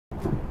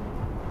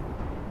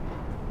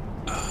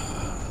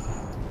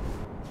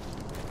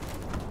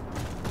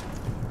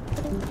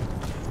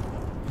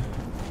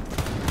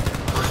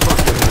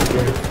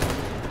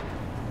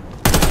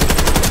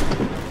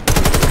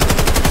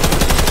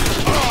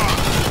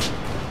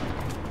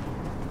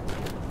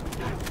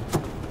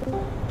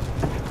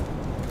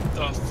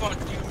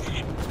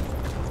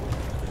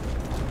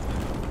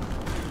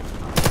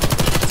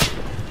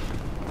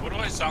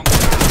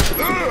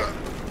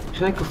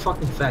You're like a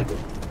fucking faggot.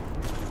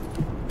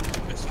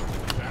 It's not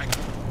like a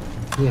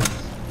faggot. Yes.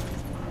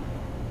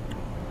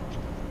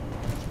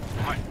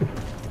 Why?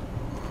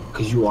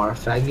 Cause you are a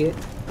faggot.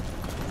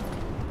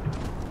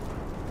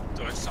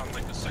 Do I sound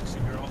like a sexy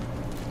girl?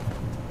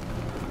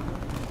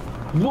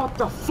 What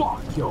the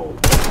fuck, yo?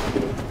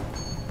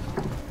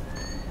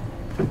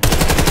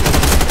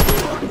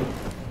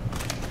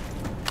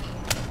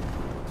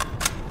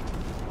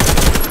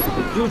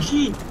 Yo,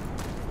 G!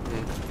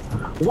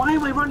 Why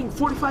am I running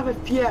 45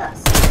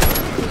 FPS?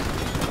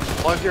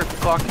 Plug your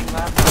fucking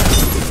laptop.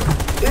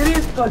 It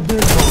is plugged in,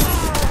 bro.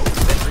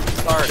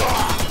 Restart it.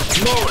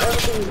 No,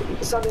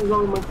 something's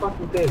wrong with my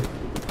fucking thing.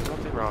 There's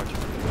nothing wrong with you.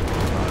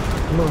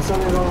 No,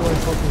 something's wrong with my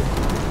fucking...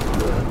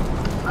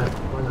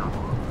 Why not?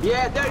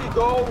 Yeah, there you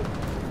go!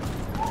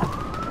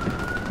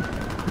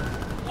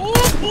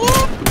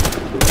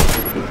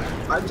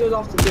 I turned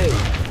off today.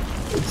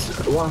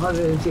 It's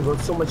 118, but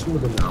it's so much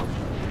smoother now.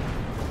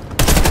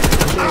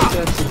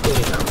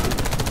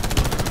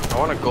 I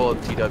want a gold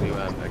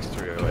TWM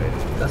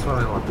X308. That's what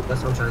I want.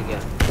 That's what I'm trying to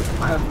get.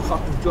 I have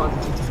fucking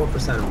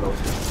 254% of those.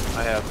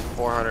 I have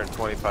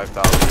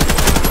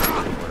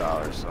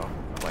 $425,000, so I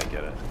might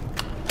get it.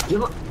 You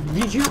know,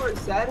 did you hear what it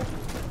said?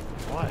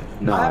 What?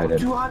 No, I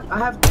didn't. I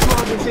have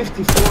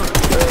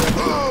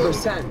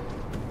 254%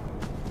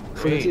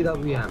 for the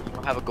TWM. I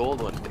don't have a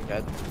gold one,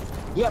 dickhead.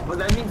 Yeah, but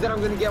that means that I'm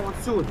gonna get one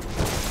soon.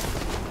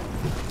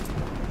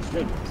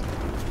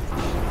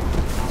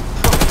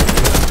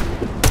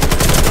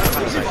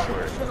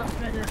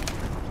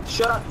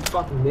 Shut up, you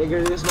fucking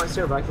nigger. This is my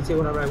server. I can say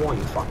whatever I want,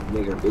 you fucking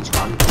nigger, bitch.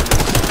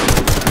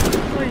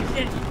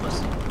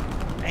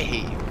 I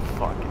hate you,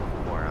 fucking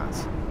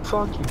morons.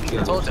 Fuck you, kid.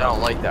 I told you I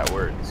don't like that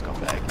word, you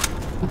scumbag.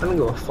 I don't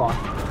give a fuck,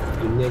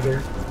 you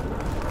nigger.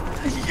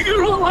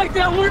 You don't like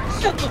that word?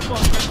 Shut the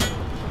fuck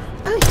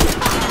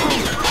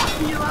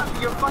up.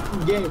 You're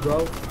fucking gay,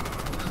 bro.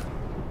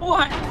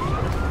 What?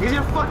 Because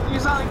you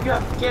sound like you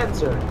have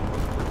cancer.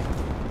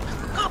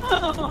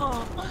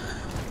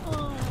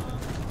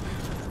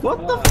 What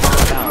the fuck,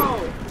 bro?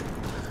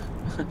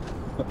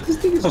 This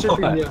thing is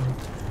tripping me out.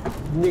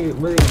 Nigga,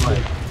 what is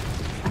like?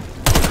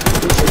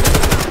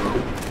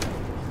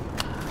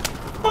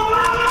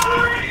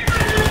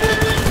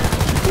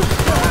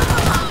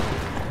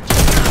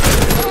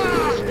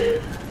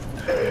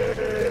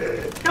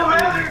 Come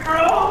at me,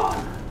 bro!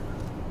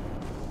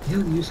 Yo,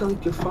 you sound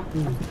like you're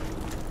fucking...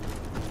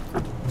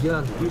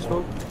 Yeah, you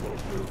smoke?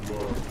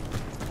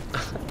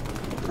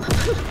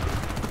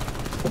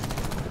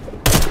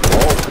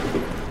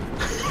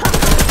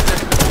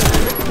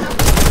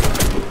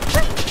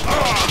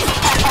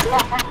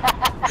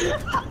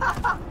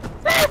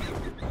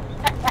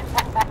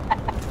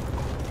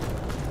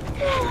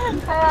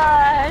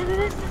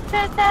 This is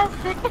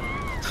fantastic.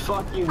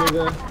 Fuck you,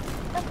 nigga.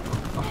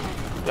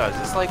 Yo, is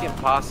this like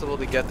impossible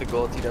to get the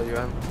gold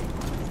TWM?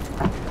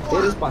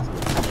 It is possible.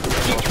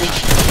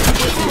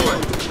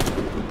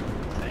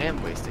 I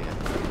am wasting it.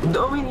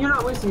 No, I mean, you're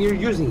not wasting, you're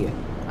using it.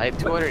 I have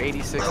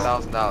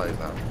 $286,000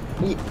 now.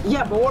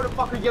 Yeah, but what the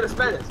fuck are you gonna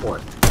spend it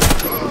for?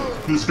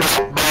 He's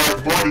got my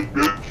money,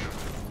 bitch.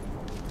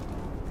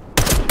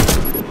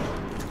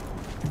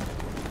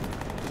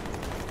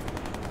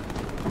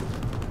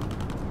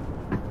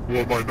 Who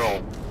am I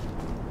now?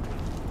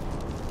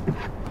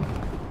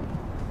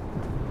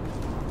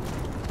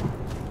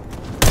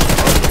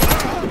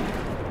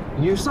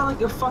 You sound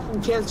like a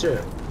fucking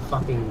cancer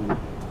fucking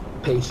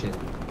patient.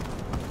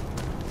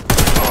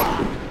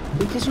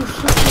 Because you're a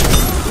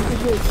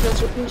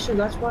cancer patient,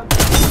 that's why.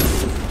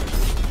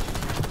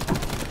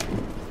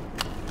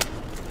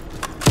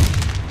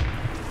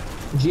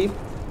 Jeep?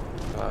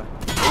 Can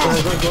I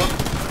go?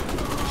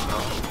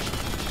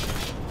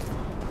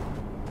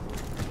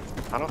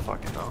 I don't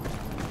fucking know.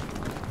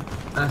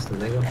 Ask the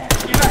nigga.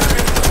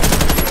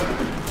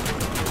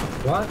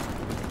 What?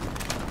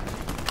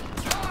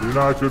 You're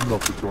not good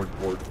enough to join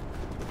Ford.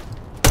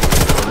 Oh,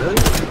 really?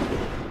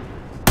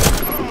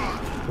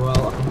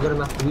 Well, I'm good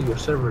enough to leave your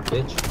server,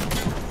 bitch.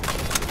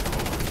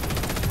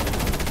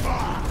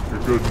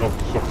 You're good enough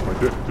to suck my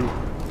dick, too.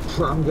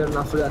 I'm good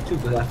enough for that too,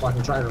 because I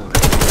fucking tried on it.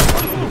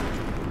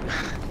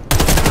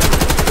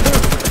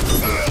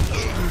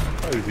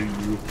 I hate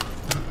you.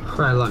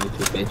 I love you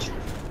too, bitch.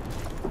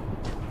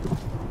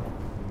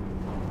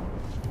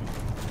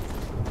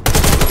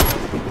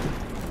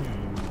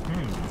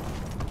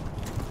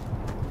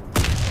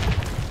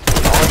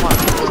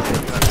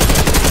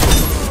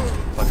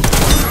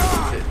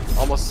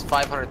 Almost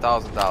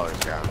 $500,000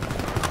 down.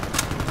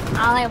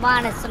 All I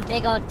want is some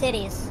big old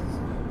titties.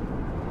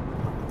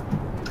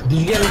 Did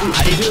you get a...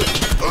 I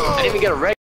didn't even get a regular.